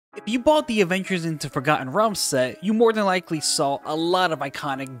If you bought the Adventures into Forgotten Realms set, you more than likely saw a lot of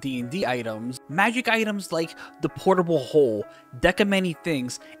iconic D&D items. Magic items like the portable hole, deck of many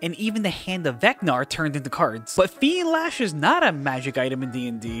things, and even the hand of Vecnar turned into cards. But Fiendlash is not a magic item in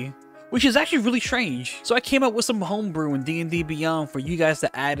D&D, which is actually really strange. So I came up with some homebrew in DnDBeyond for you guys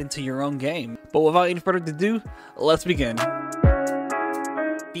to add into your own game. But without any further ado, let's begin.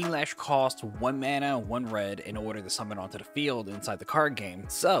 Fiendlash costs 1 mana, 1 red in order to summon onto the field inside the card game.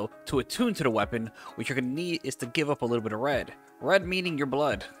 So, to attune to the weapon, what you're going to need is to give up a little bit of red. Red meaning your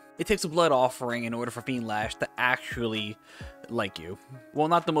blood. It takes a blood offering in order for Fiendlash to actually like you. While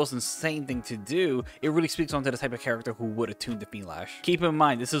not the most insane thing to do, it really speaks onto the type of character who would attune to Fiendlash. Keep in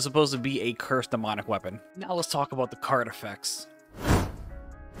mind, this is supposed to be a cursed demonic weapon. Now let's talk about the card effects.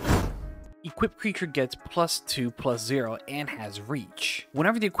 Equipped creature gets +2/+0 and has reach.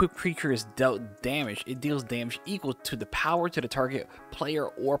 Whenever the equipped creature is dealt damage, it deals damage equal to the power to the target player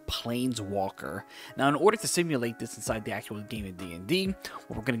or planeswalker. Now, in order to simulate this inside the actual game of D&D,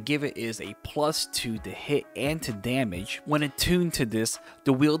 what we're going to give it is a +2 to hit and to damage. When attuned to this,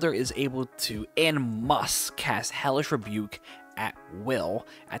 the wielder is able to and must cast Hellish Rebuke at will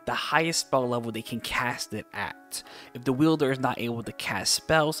at the highest spell level they can cast it at. If the wielder is not able to cast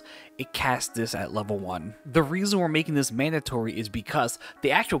spells, it casts this at level 1. The reason we're making this mandatory is because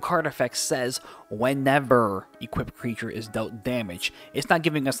the actual card effect says whenever equipped creature is dealt damage. It's not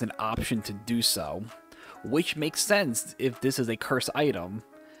giving us an option to do so, which makes sense if this is a cursed item.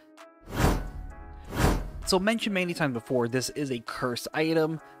 So mentioned many times before, this is a cursed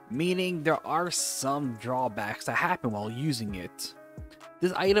item, meaning there are some drawbacks that happen while using it.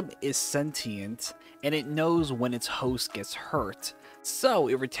 This item is sentient, and it knows when its host gets hurt, so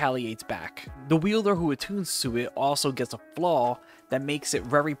it retaliates back. The wielder who attunes to it also gets a flaw that makes it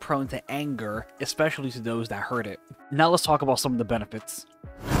very prone to anger, especially to those that hurt it. Now let's talk about some of the benefits.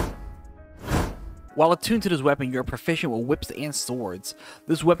 While attuned to this weapon, you're proficient with whips and swords.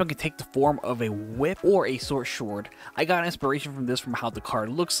 This weapon can take the form of a whip or a short sword. I got inspiration from this from how the card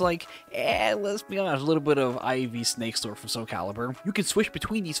looks like, and let's be honest, a little bit of IV Snake Sword from Soul Calibur. You can switch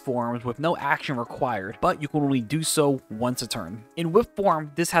between these forms with no action required, but you can only do so once a turn. In whip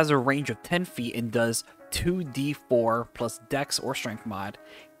form, this has a range of 10 feet and does 2d4 plus dex or strength mod,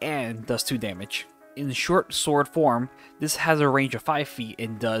 and does 2 damage. In short sword form, this has a range of 5 feet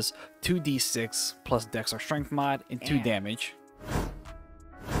and does 2d6 plus dex or strength mod and 2 damage.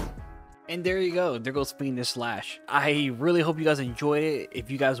 And there you go, there goes Fiendlash. I really hope you guys enjoyed it.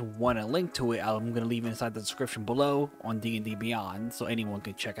 If you guys want a link to it, I'm going to leave it inside the description below on DnDBeyond so anyone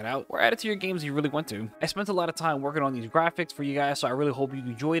can check it out or add it to your games you really want to. I spent a lot of time working on these graphics for you guys, so I really hope you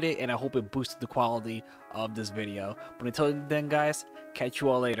enjoyed it, and I hope it boosted the quality of this video. But until then guys, catch you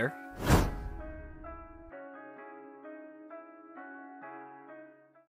all later.